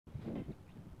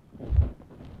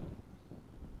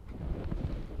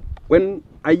When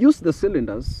I use the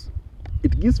cylinders,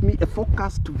 it gives me a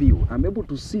focused view. I'm able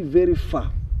to see very far,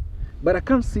 but I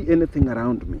can't see anything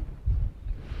around me.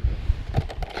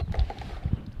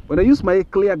 When I use my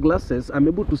clear glasses, I'm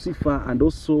able to see far and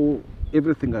also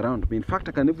everything around me. In fact,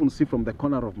 I can even see from the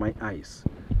corner of my eyes.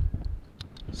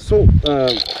 So,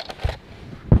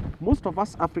 most of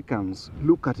us Africans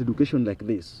look at education like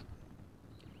this.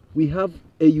 We have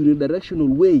a unidirectional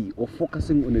way of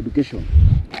focusing on education.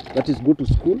 That is, go to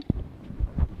school,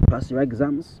 pass your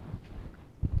exams,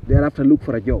 thereafter look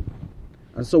for a job.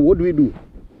 And so what do?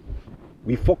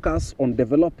 We focus on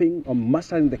developing, on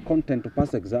mastering the content to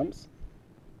pass exams,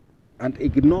 and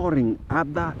ignoring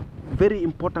other very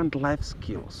important life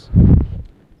skills.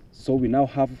 So we now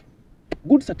have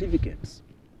good certificates,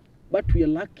 but we are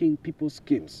lacking people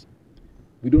skills.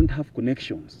 We don't have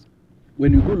connections.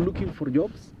 When we go looking for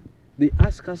jobs, they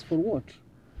ask us for what?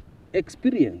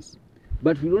 Experience.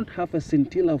 But we don't have a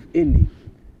scintilla of any,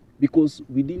 because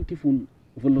we didn't even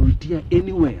volunteer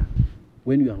anywhere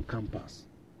when we are on campus.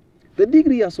 The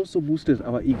degree has also boosted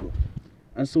our ego,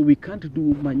 and so we can't do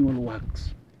manual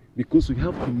works because we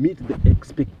have to meet the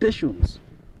expectations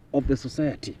of the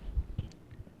society.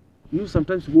 You know,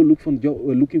 sometimes we go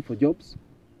looking for jobs,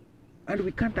 and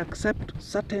we can't accept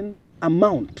certain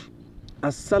amount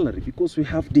as salary because we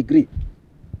have degree.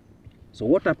 So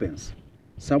what happens?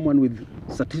 Someone with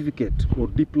certificate or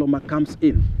diploma comes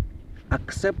in,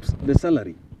 accepts the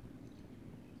salary,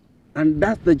 and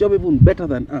does the job even better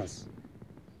than us.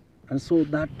 And so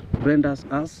that renders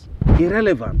us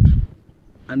irrelevant,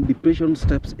 and depression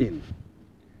steps in.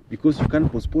 Because you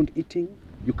can't postpone eating,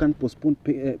 you can't postpone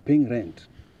paying rent.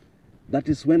 That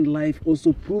is when life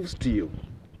also proves to you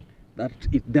that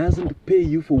it doesn't pay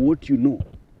you for what you know,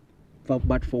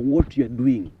 but for what you are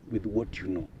doing with what you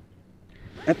know.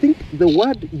 I think the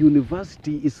word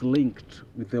university is linked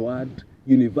with the word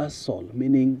universal,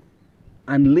 meaning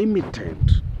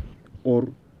unlimited, or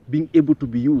being able to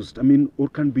be used, or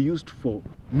can be used for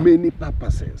many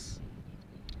purposes.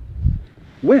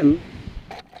 Well,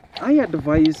 I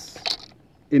advise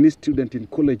any student in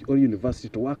college or university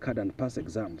to work hard and pass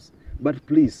exams, but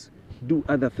please do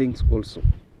other things also.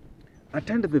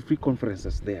 Attend the free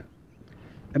conferences there.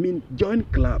 Join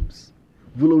clubs,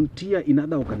 volunteer in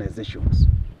other organizations.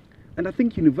 And I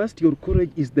think university or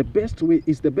college is the best way,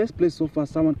 is the best place so far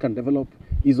someone can develop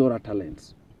his or her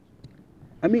talents.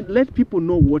 Let people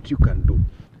know what you can do.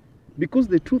 Because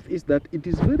the truth is that it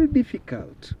is very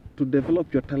difficult to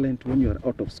develop your talent when you are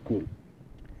out of school.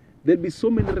 There'll be so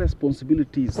many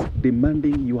responsibilities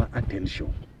demanding your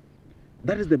attention.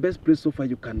 That is the best place so far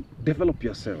you can develop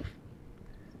yourself.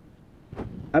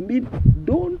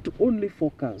 Don't only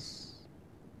focus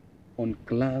on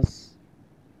class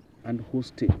and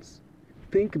hostels.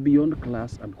 Think beyond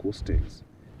class and hostels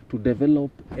to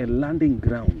develop a landing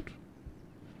ground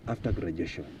after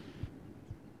graduation.